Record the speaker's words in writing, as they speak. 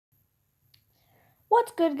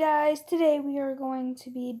What's good, guys? Today we are going to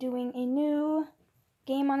be doing a new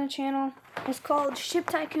game on the channel. It's called Ship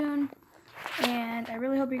Tycoon, and I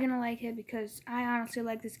really hope you're going to like it because I honestly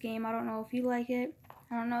like this game. I don't know if you like it.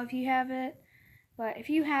 I don't know if you have it, but if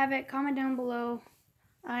you have it, comment down below.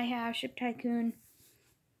 I have Ship Tycoon,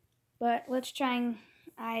 but let's try and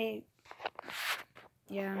I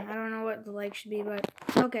don't know what the like should be, but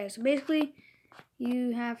okay, so basically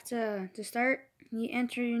you have to start. You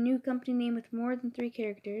enter your new company name with more than 3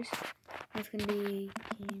 characters. That's going to be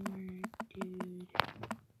Gamer Dude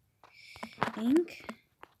Inc.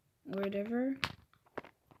 or whatever.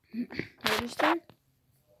 Register.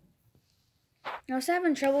 I was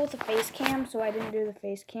having trouble with the face cam, so I didn't do the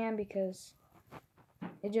face cam because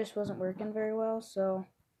it just wasn't working very well. So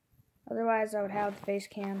otherwise I would have the face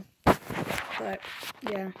cam. But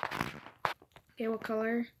yeah. Okay, what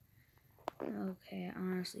color? Okay, I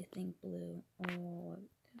honestly think blue. Oh,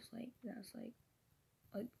 that's like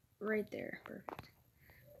right there. Perfect.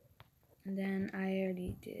 And then I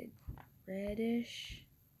already did reddish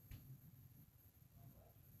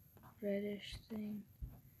thing.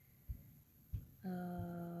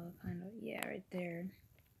 Kind of, yeah, right there.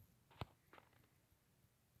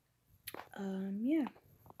 Yeah.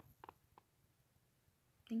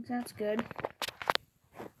 I think that's good.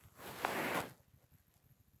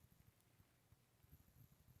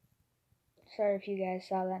 Sorry if you guys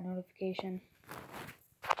saw that notification.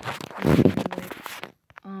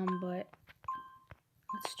 But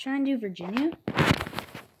let's try and do Virginia.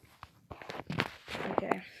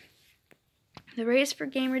 Okay. The race for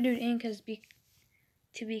Gamer Dude Inc. has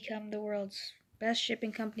to become the world's best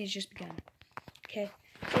shipping company has just begun. Okay.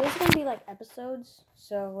 So this is gonna be like episodes.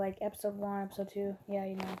 So like episode 1, episode 2. Yeah,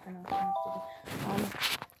 you know, I know.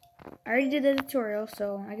 I already did the tutorial,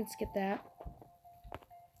 so I can skip that.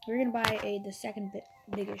 We're gonna buy the second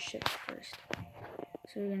biggest ship first.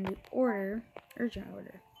 So we're gonna do order, urgent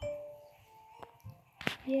order.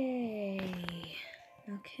 Yay!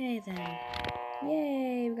 Okay then.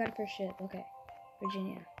 Yay! We got a first ship. Okay,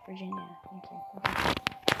 Virginia. Thank you. Okay.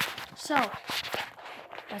 So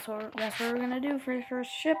that's what we're gonna do for the first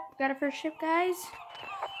ship. Got a first ship, guys.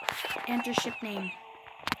 Enter ship name.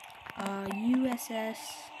 USS.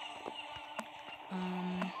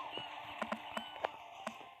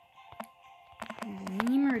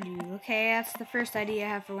 Okay, that's the first idea I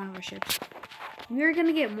have for one of our ships. We're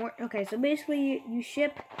gonna get more. Okay, so basically you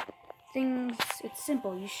ship things. It's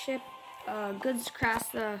simple. You ship goods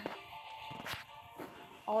across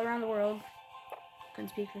all around the world. Couldn't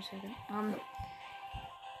speak for a second.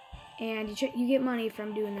 And you get money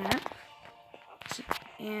from doing that.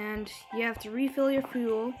 And you have to refill your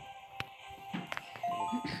fuel.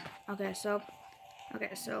 Okay, so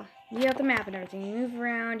you have the map and everything. You move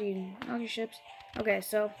around. You all your ships. Okay,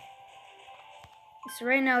 so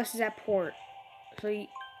right now this is at port. So you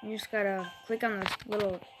just gotta click on this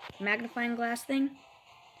little magnifying glass thing.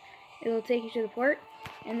 It'll take you to the port,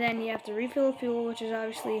 and then you have to refill the fuel, which is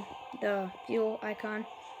obviously the fuel icon.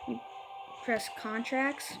 You press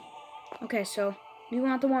contracts. Okay, so we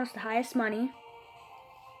want the one with the highest money.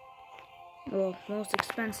 Well, most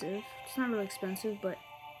expensive. It's not really expensive, but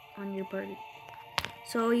on your part.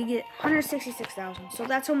 So you get 166,000. So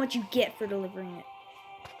that's how much you get for delivering it.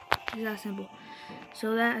 It's that simple.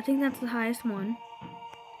 So I think that's the highest one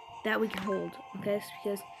that we can hold. Okay, it's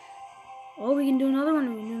because we can do another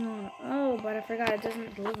one. Oh, but I forgot it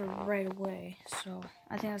doesn't deliver right away. So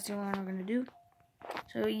I think that's the only one we're gonna do.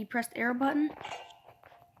 So you press the arrow button.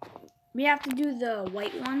 We have to do the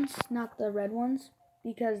white ones, not the red ones,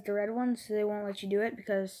 because the red ones they won't let you do it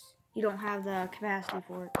because you don't have the capacity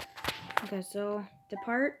for it. Okay, so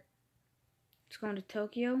depart. It's going to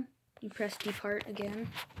Tokyo. You press depart again.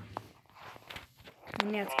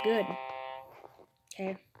 And that's good.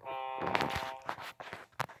 Okay.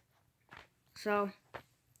 So,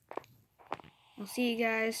 we'll see you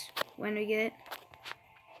guys when we get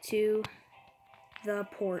to the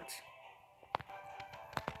port.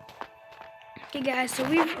 Okay, guys, so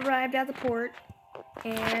we've arrived at the port,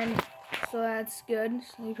 and so that's good.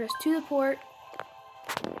 So you press to the port,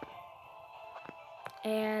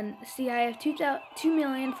 and see, I have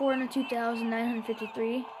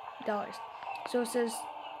 $2,402,953. So it says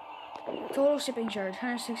total shipping charge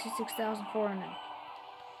 $166,400.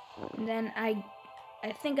 And then I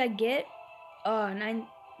think I get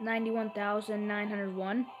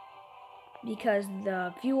 91,901 because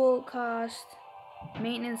the fuel cost,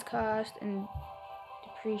 maintenance cost, and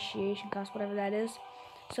depreciation cost, whatever that is.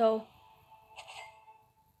 So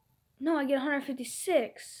no, I get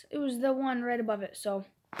 156. It was the one right above it, so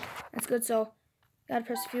that's good. So gotta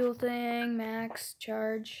press the fuel thing, max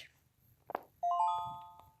charge.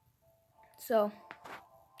 So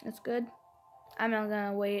that's good. I'm not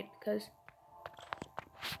gonna wait because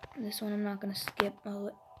this one I'm not gonna skip.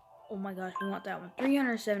 Oh my gosh, we want that one.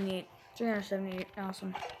 378. 378.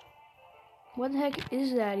 Awesome. What the heck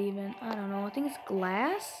is that even? I don't know. I think it's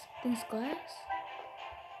glass. I think it's glass.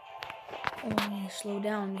 Oh, I need to slow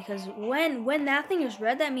down because when that thing is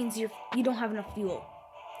red, that means you don't have enough fuel.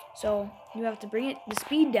 So you have to bring the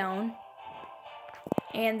speed down,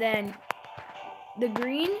 and then the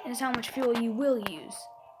green is how much fuel you will use.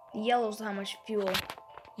 The yellow is how much fuel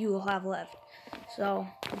you will have left. So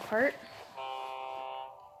depart,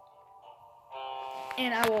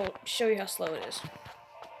 and I will show you how slow it is.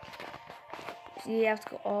 So you have to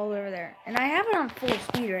go all over there, and I have it on full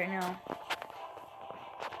speed right now.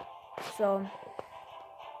 So.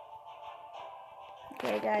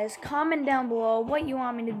 Okay guys, comment down below what you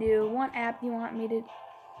want me to do, what app you want me to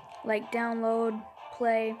like download,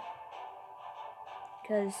 play,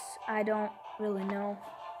 because I don't really know.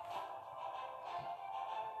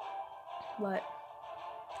 But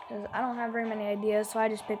because I don't have very many ideas, so I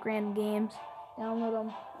just pick random games, download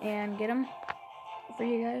them, and get them for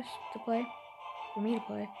you guys to play, for me to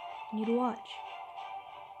play, and you to watch,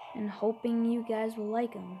 and hoping you guys will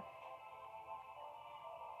like them.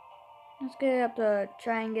 Let's get it up to,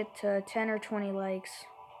 try and get to 10 or 20 likes.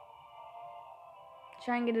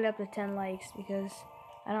 Try and get it up to 10 likes because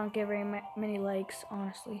I don't get very many likes,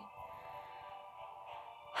 honestly.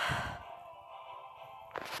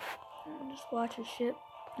 Just watch a ship.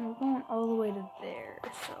 And we're going all the way to there,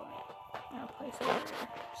 so I'll place it over there.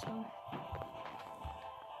 So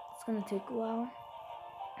it's gonna take a while.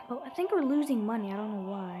 Oh, I think we're losing money. I don't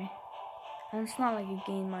know why. And it's not like you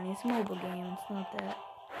gain money. It's a mobile game. It's not that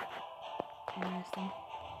interesting.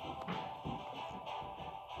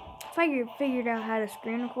 If I figured out how to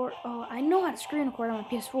screen record, oh, I know how to screen record on my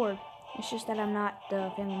PS4. It's just that I'm not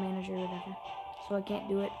the family manager or whatever, so I can't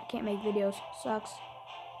do it. I can't make videos. Sucks,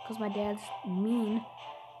 because my dad's mean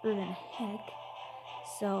than heck.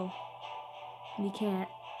 So he can't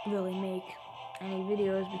really make any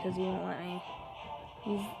videos because he won't let me.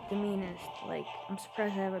 He's the meanest. Like, I'm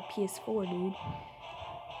surprised I have a PS4, dude.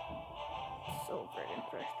 It's so freaking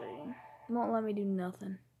frustrating. He won't let me do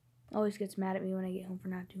nothing. Always gets mad at me when I get home for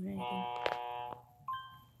not doing anything.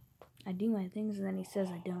 I do my things and then he says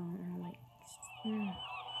I don't, and I'm like,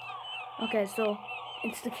 Okay, so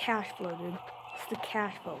it's the cash flow, dude. It's the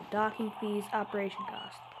cash flow. Docking fees, operation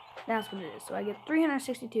cost. That's what it is. So I get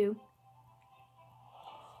 362.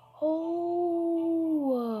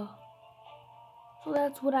 Oh, so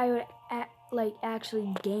that's what I would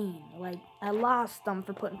actually gain. Like, I lost them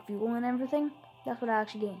for putting fuel and everything. That's what I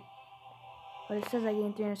actually gained. But it says I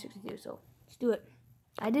gained 362, so let's do it.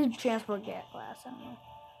 I did transport gas class, I don't know.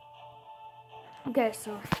 Okay,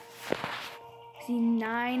 so see,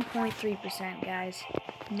 9.3%, guys.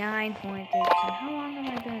 9.3%. How long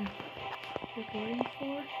have I been recording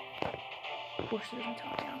for? Of course it doesn't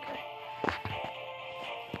tell me,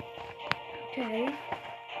 okay.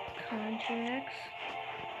 Contracts.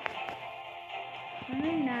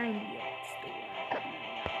 190.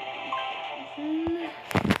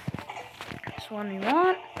 This one we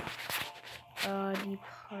want.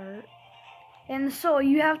 Depart. And so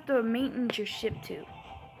you have to maintenance your ship too,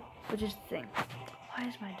 which is the thing. Why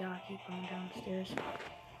is my dog keep going downstairs?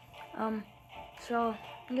 So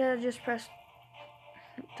you gotta just press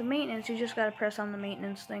the maintenance. You just gotta press on the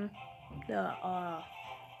maintenance thing, the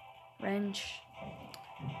wrench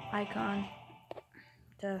icon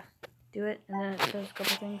to do it, and then it says a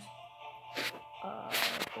couple things.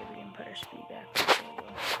 Okay, we can put our speed back.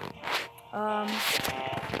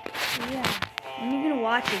 Yeah, and you can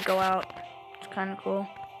watch it go out. It's kind of cool,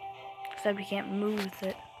 except you can't move with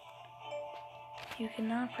it. You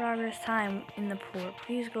cannot progress time in the port.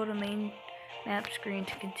 Please go to main map screen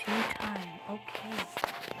to continue time. Okay.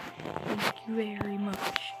 Thank you very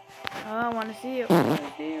much. Oh, I want to see it. I want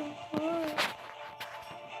to see it. Oh.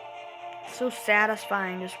 It's so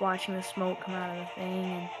satisfying just watching the smoke come out of the thing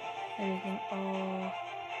and everything. Oh,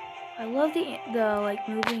 I love the like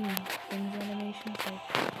moving things animations, like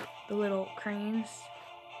the little cranes.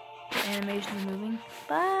 The animation of moving.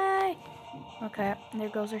 Bye. Okay, there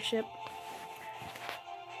goes our ship.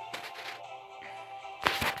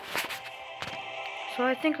 So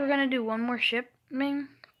I think we're gonna do one more shipping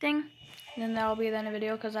thing, and then that'll be the end of the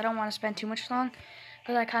video because I don't want to spend too much long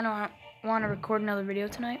because I kind of want to record another video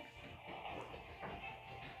tonight.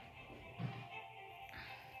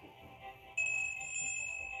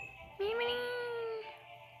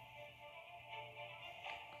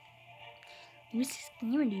 Who's this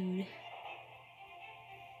gamer dude?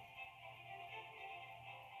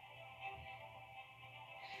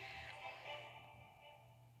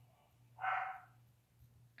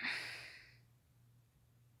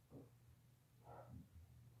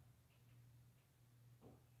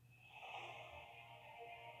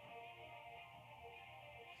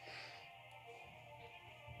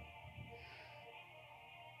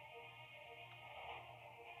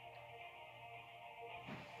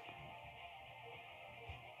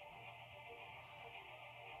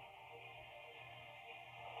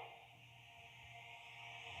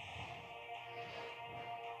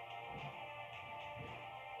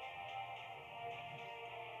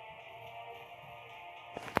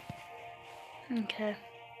 Okay.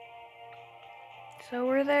 So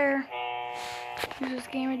we're there. Use this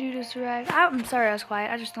game I do to survive. I'm sorry I was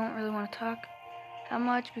quiet. I just don't really want to talk that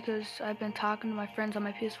much because I've been talking to my friends on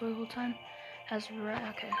my PS4 the whole time.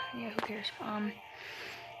 Okay. Yeah, who cares?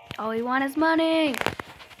 All we want is money.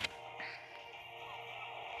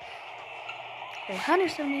 Okay,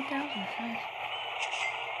 178,000. Nice.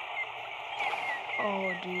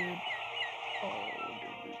 Oh, dude.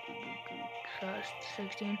 Trust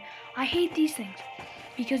 16. I hate these things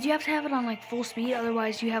because you have to have it on like full speed.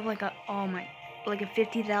 Otherwise, you have like a like a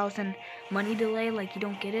 50,000 money delay. Like you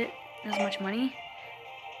don't get it as much money.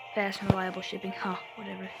 Fast and reliable shipping. Huh?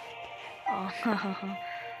 Whatever. Oh.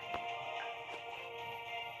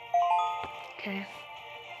 Okay.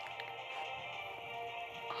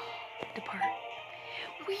 Oh, depart.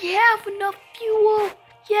 We have enough fuel.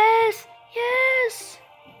 Yes. Yes.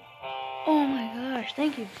 Oh my gosh.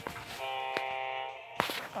 Thank you.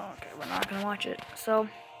 Okay, we're not gonna watch it. So,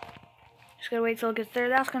 just gotta wait till it gets there.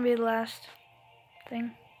 That's gonna be the last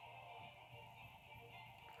thing.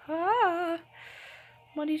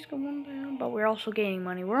 Money's going down, but we're also gaining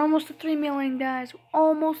money. We're almost to 3 million, guys.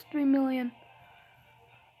 Almost 3 million.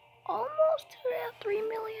 Almost to that 3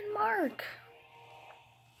 million mark.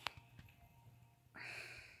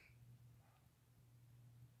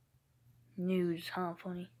 News, huh?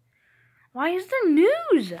 Funny. Why is there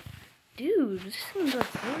news? Dude, this seems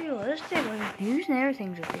like so realistic. Like news and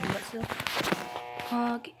everything's a thing, but still.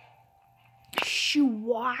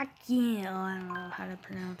 Shwakin. Oh, I don't know how to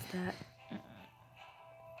pronounce that.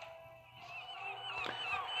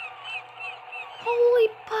 Holy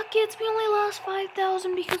buckets! We only lost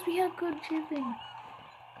 5,000 because we had good shipping.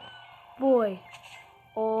 Boy.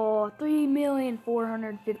 Oh,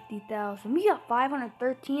 3,450,000. We got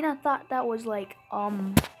 513. I thought that was like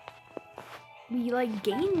we like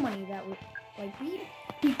gained money. That was like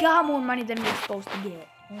we got more money than we were supposed to get.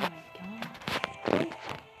 Oh my god.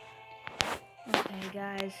 Okay,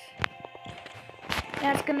 guys.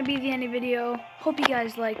 That's gonna be the end of the video. Hope you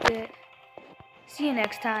guys liked it. See you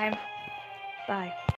next time. Bye.